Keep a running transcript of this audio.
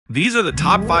These are the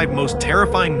top 5 most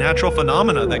terrifying natural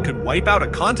phenomena that could wipe out a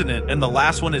continent, and the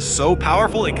last one is so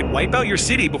powerful it could wipe out your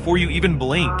city before you even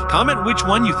blink. Comment which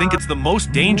one you think is the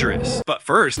most dangerous. But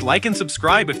first, like and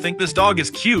subscribe if you think this dog is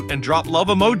cute, and drop love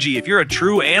emoji if you're a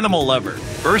true animal lover.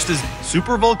 First is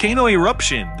super volcano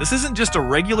eruption. This isn't just a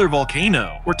regular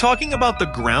volcano. We're talking about the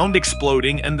ground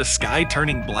exploding and the sky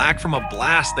turning black from a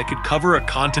blast that could cover a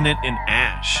continent in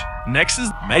ash. Next is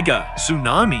mega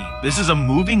tsunami. This is a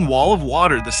moving wall of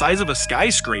water the size of a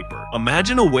skyscraper.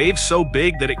 Imagine a wave so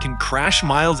big that it can crash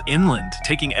miles inland,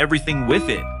 taking everything with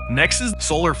it. Next is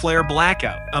solar flare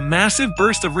blackout. A massive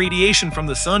burst of radiation from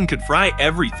the sun could fry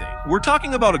everything. We're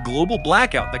talking about a global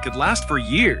blackout that could last for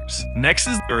years. Next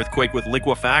is earthquake with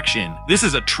liquefaction. This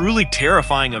is a truly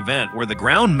terrifying event where the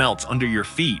ground melts under your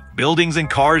feet. Buildings and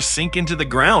cars sink into the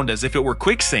ground as if it were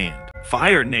quicksand.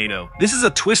 Fire tornado. This is a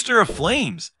twister of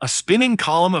flames, a spinning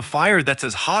column of fire that's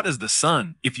as hot as the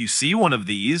sun. If you see one of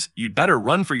these, you'd better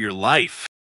run for your life.